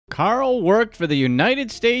Karl worked for the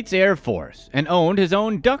United States Air Force and owned his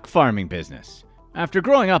own duck farming business. After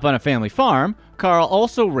growing up on a family farm, Karl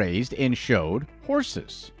also raised and showed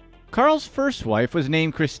horses. Karl's first wife was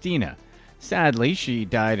named Christina. Sadly, she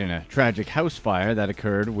died in a tragic house fire that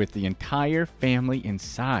occurred with the entire family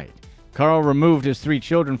inside. Karl removed his 3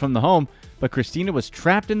 children from the home, but Christina was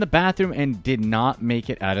trapped in the bathroom and did not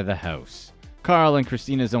make it out of the house. Karl and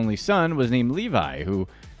Christina's only son was named Levi, who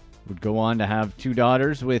would go on to have 2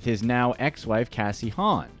 daughters with his now ex-wife Cassie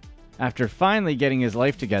Hahn. After finally getting his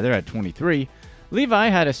life together at 23, Levi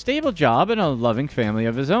had a stable job and a loving family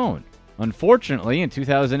of his own. Unfortunately, in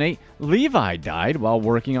 2008, Levi died while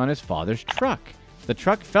working on his father's truck. The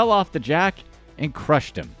truck fell off the jack and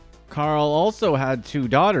crushed him. Karl also had 2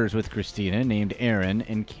 daughters with Christina named Erin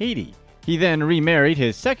and Katie. He then remarried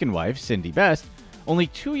his second wife, Cindy Best, only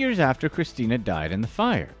 2 years after Christina died in the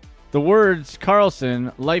fire. The words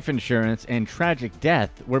Karlsen, life insurance, and tragic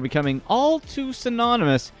death were becoming all too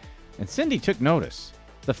synonymous, and Cindy took notice.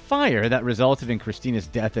 The fire that resulted in Christina's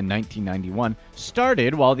death in 1991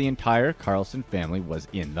 started while the entire Karlsen family was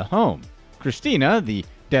in the home. Christina, the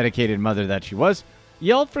dedicated mother that she was,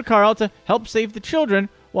 yelled for Karl to help save the children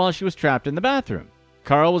while she was trapped in the bathroom.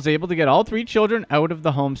 Karl was able to get all 3 children out of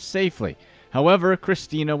the home safely. However,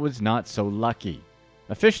 Christina was not so lucky.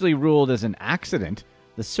 Officially ruled as an accident,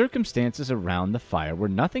 the circumstances around the fire were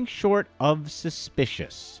nothing short of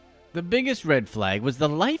suspicious. The biggest red flag was the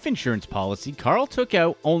life insurance policy Karl took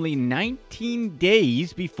out only 19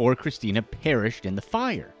 days before Christina perished in the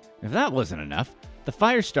fire. If that wasn't enough, the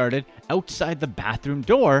fire started outside the bathroom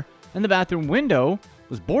door, and the bathroom window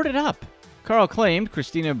was boarded up. Karl claimed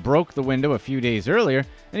Christina broke the window a few days earlier,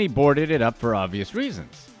 and he boarded it up for obvious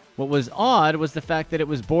reasons. What was odd was the fact that it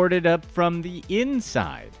was boarded up from the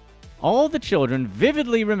inside. All the children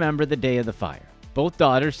vividly remember the day of the fire. Both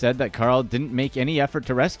daughters said that Karl didn't make any effort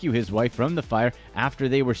to rescue his wife from the fire after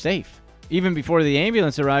they were safe. Even before the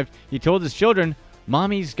ambulance arrived, he told his children,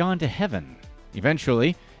 "Mommy's gone to heaven."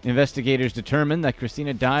 Eventually, investigators determined that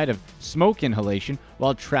Christina died of smoke inhalation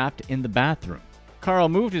while trapped in the bathroom. Karl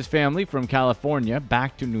moved his family from California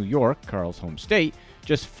back to New York, Karl's home state,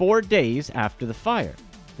 just 4 days after the fire.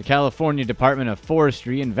 The California Department of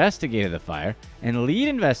Forestry investigated the fire, and lead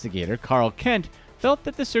investigator Karl Kent felt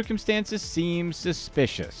that the circumstances seemed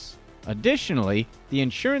suspicious. Additionally, the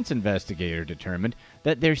insurance investigator determined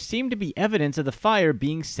that there seemed to be evidence of the fire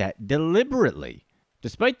being set deliberately.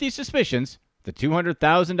 Despite these suspicions, the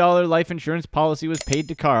 $200,000 life insurance policy was paid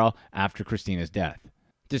to Karl after Christina's death.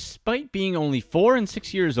 Despite being only 4 and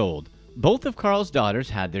 6 years old, both of Karl's daughters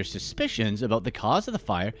had their suspicions about the cause of the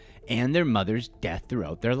fire and their mother's death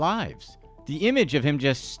throughout their lives. The image of him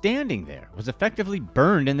just standing there was effectively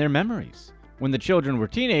burned in their memories. When the children were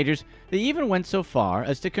teenagers, they even went so far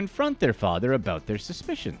as to confront their father about their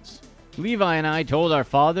suspicions. "Levi and I told our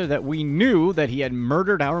father that we knew that he had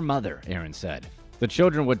murdered our mother," Erin said. The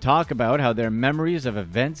children would talk about how their memories of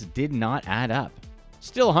events did not add up.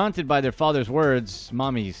 Still haunted by their father's words,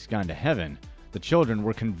 "Mommy's gone to heaven," the children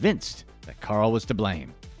were convinced that Karl was to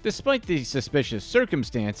blame. Despite the suspicious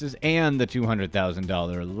circumstances and the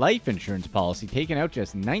 $200,000 life insurance policy taken out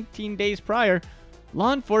just 19 days prior,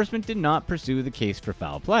 law enforcement did not pursue the case for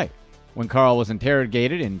foul play. When Karl was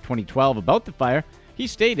interrogated in 2012 about the fire, he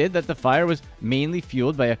stated that the fire was mainly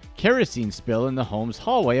fueled by a kerosene spill in the home's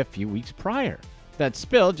hallway a few weeks prior. That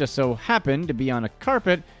spill just so happened to be on a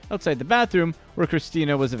carpet outside the bathroom where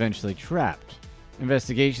Christina was eventually trapped.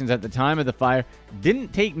 Investigations at the time of the fire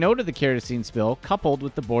didn't take note of the kerosene spill coupled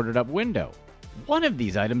with the boarded-up window. One of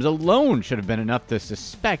these items alone should have been enough to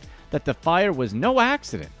suspect that the fire was no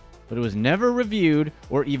accident, but it was never reviewed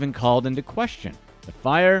or even called into question. The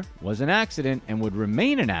fire was an accident and would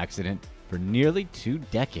remain an accident for nearly 2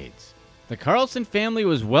 decades. The Karlsen family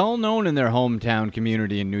was well known in their hometown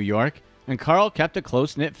community in New York, and Karl kept a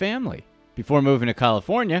close-knit family. Before moving to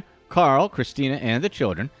California, Karl, Christina, and the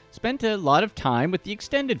children spent a lot of time with the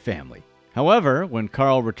extended family. However, when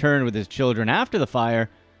Karl returned with his children after the fire,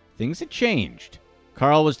 things had changed.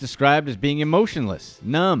 Karl was described as being emotionless,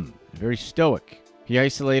 numb, and very stoic. He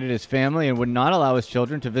isolated his family and would not allow his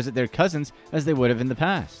children to visit their cousins as they would have in the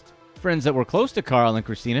past. Friends that were close to Karl and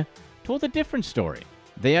Christina told a different story.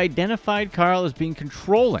 They identified Karl as being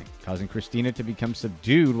controlling, causing Christina to become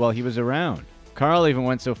subdued while he was around. Karl even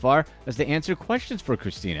went so far as to answer questions for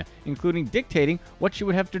Christina, including dictating what she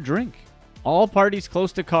would have to drink. All parties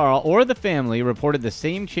close to Karl or the family reported the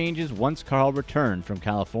same changes once Karl returned from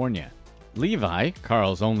California. Levi,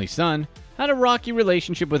 Karl's only son, had a rocky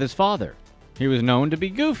relationship with his father. He was known to be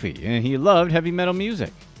goofy, and he loved heavy metal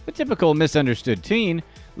music. The typical misunderstood teen,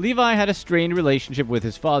 Levi had a strained relationship with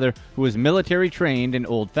his father, who was military trained and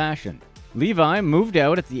old-fashioned. Levi moved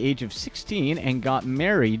out at the age of 16 and got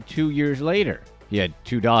married 2 years later. He had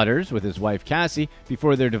 2 daughters with his wife Cassie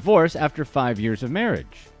before their divorce after 5 years of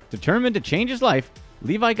marriage. Determined to change his life,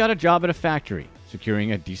 Levi got a job at a factory,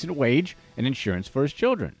 securing a decent wage and insurance for his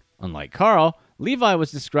children. Unlike Karl, Levi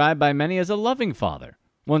was described by many as a loving father.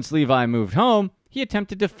 Once Levi moved home, he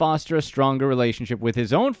attempted to foster a stronger relationship with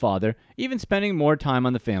his own father, even spending more time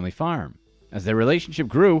on the family farm. As their relationship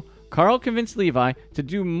grew, Karl convinced Levi to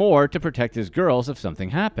do more to protect his girls if something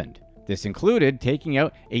happened. This included taking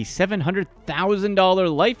out a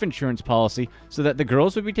 $700,000 life insurance policy so that the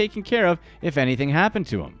girls would be taken care of if anything happened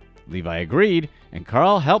to him. Levi agreed, and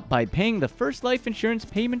Karl helped by paying the first life insurance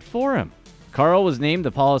payment for him. Karl was named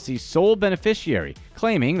the policy's sole beneficiary,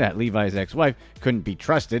 claiming that Levi's ex-wife couldn't be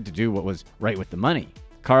trusted to do what was right with the money.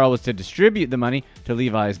 Karl was to distribute the money to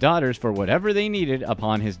Levi's daughters for whatever they needed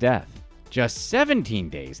upon his death. Just 17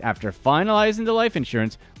 days after finalizing the life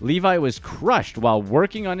insurance, Levi was crushed while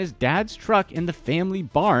working on his dad's truck in the family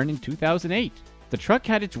barn in 2008. The truck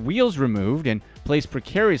had its wheels removed and placed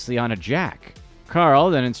precariously on a jack. Karl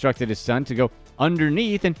then instructed his son to go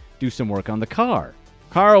underneath and do some work on the car.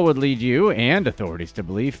 Karl would lead you and authorities to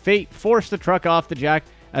believe fate forced the truck off the jack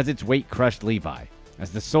as its weight crushed Levi.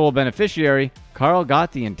 As the sole beneficiary, Karl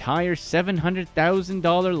got the entire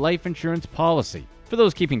 $700,000 life insurance policy. For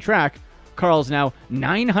those keeping track, Karl's now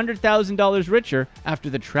 $900,000 richer after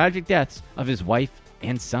the tragic deaths of his wife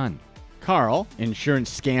and son. Karl,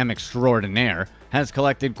 insurance scam extraordinaire, has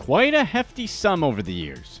collected quite a hefty sum over the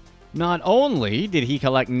years. Not only did he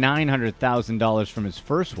collect $900,000 from his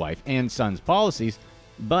first wife and son's policies,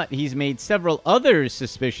 but he's made several other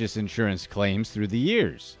suspicious insurance claims through the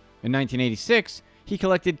years. In 1986, he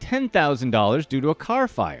collected $10,000 due to a car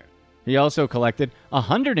fire. He also collected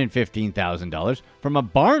 $115,000 from a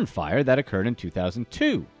barn fire that occurred in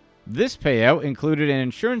 2002. This payout included an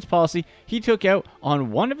insurance policy he took out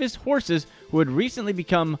on one of his horses who had recently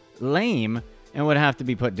become lame and would have to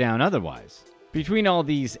be put down otherwise. Between all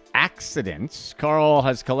these accidents, Karl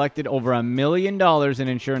has collected over $1 million in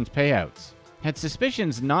insurance payouts. Had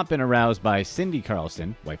suspicions not been aroused by Cindy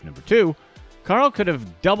Karlsen, wife number 2, Karl could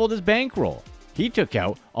have doubled his bankroll. He took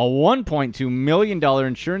out a $1.2 million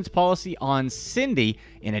insurance policy on Cindy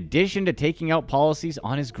in addition to taking out policies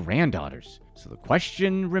on his granddaughters. So the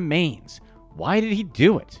question remains, why did he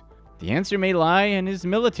do it? The answer may lie in his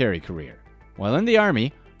military career. While in the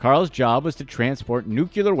Army, Karl's job was to transport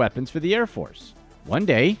nuclear weapons for the Air Force. One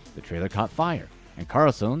day, the trailer caught fire, and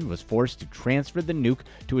Karlson was forced to transfer the nuke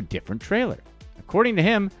to a different trailer. According to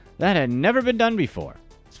him, that had never been done before.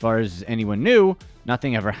 As far as anyone knew,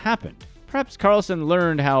 nothing ever happened. Perhaps Karlson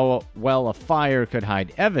learned how well a fire could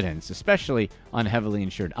hide evidence, especially on heavily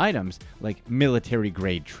insured items like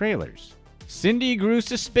military-grade trailers. Cindy grew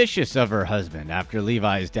suspicious of her husband after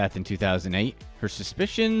Levi's death in 2008. Her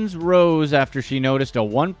suspicions rose after she noticed a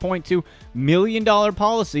 $1.2 million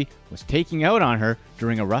policy was taking out on her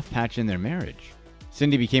during a rough patch in their marriage.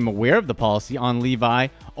 Cindy became aware of the policy on Levi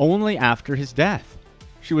only after his death.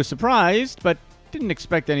 She was surprised, but didn't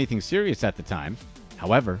expect anything serious at the time.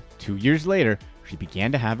 However, 2 years later, she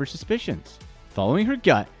began to have her suspicions. Following her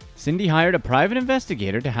gut, Cindy hired a private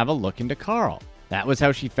investigator to have a look into Karl. That was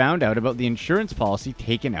how she found out about the insurance policy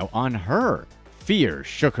taken out on her. Fear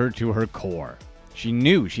shook her to her core. She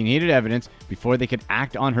knew she needed evidence before they could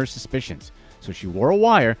act on her suspicions, so she wore a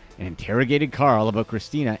wire and interrogated Karl about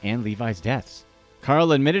Christina and Levi's deaths.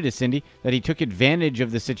 Karl admitted to Cindy that he took advantage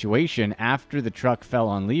of the situation after the truck fell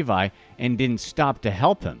on Levi and didn't stop to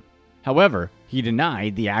help him. However, he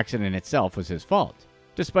denied the accident itself was his fault.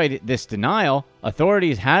 Despite this denial,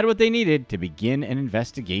 authorities had what they needed to begin an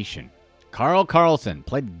investigation. Karl Karlsen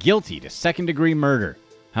pled guilty to second-degree murder.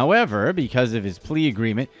 However, because of his plea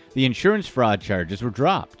agreement, the insurance fraud charges were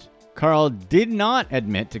dropped. Karl did not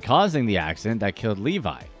admit to causing the accident that killed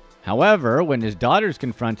Levi. However, when his daughters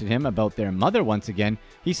confronted him about their mother once again,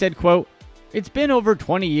 he said, quote, "It's been over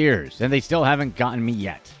 20 years and they still haven't gotten me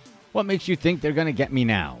yet. What makes you think they're going to get me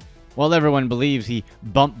now?" While everyone believes he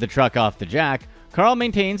bumped the truck off the jack, Karl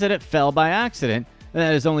maintains that it fell by accident and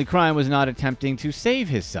that his only crime was not attempting to save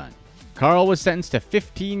his son. Karl was sentenced to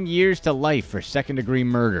 15 years to life for second-degree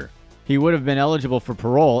murder. He would have been eligible for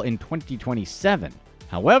parole in 2027.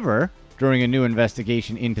 However, during a new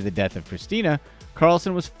investigation into the death of Christina,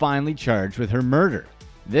 Karlsen was finally charged with her murder.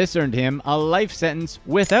 This earned him a life sentence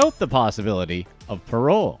without the possibility of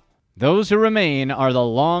parole. Those who remain are the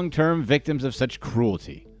long-term victims of such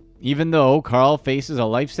cruelty. Even though Karl faces a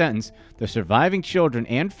life sentence, the surviving children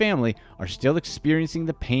and family are still experiencing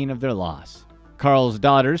the pain of their loss. Karl's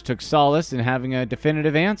daughters took solace in having a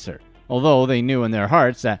definitive answer. Although they knew in their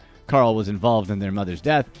hearts that Karl was involved in their mother's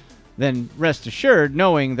death, then rest assured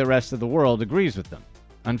knowing the rest of the world agrees with them.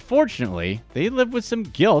 Unfortunately, they live with some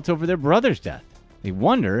guilt over their brother's death. They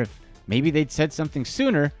wonder if maybe they'd said something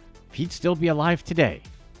sooner, if he'd still be alive today.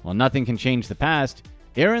 While nothing can change the past,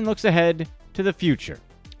 Erin looks ahead to the future.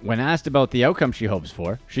 When asked about the outcome she hopes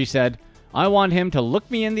for, she said, "I want him to look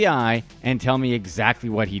me in the eye and tell me exactly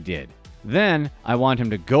what he did. Then I want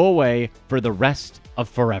him to go away for the rest of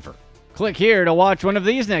forever." Click here to watch one of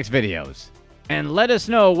these next videos. And let us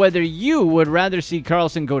know whether you would rather see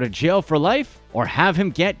Karlsen go to jail for life or have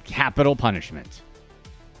him get capital punishment.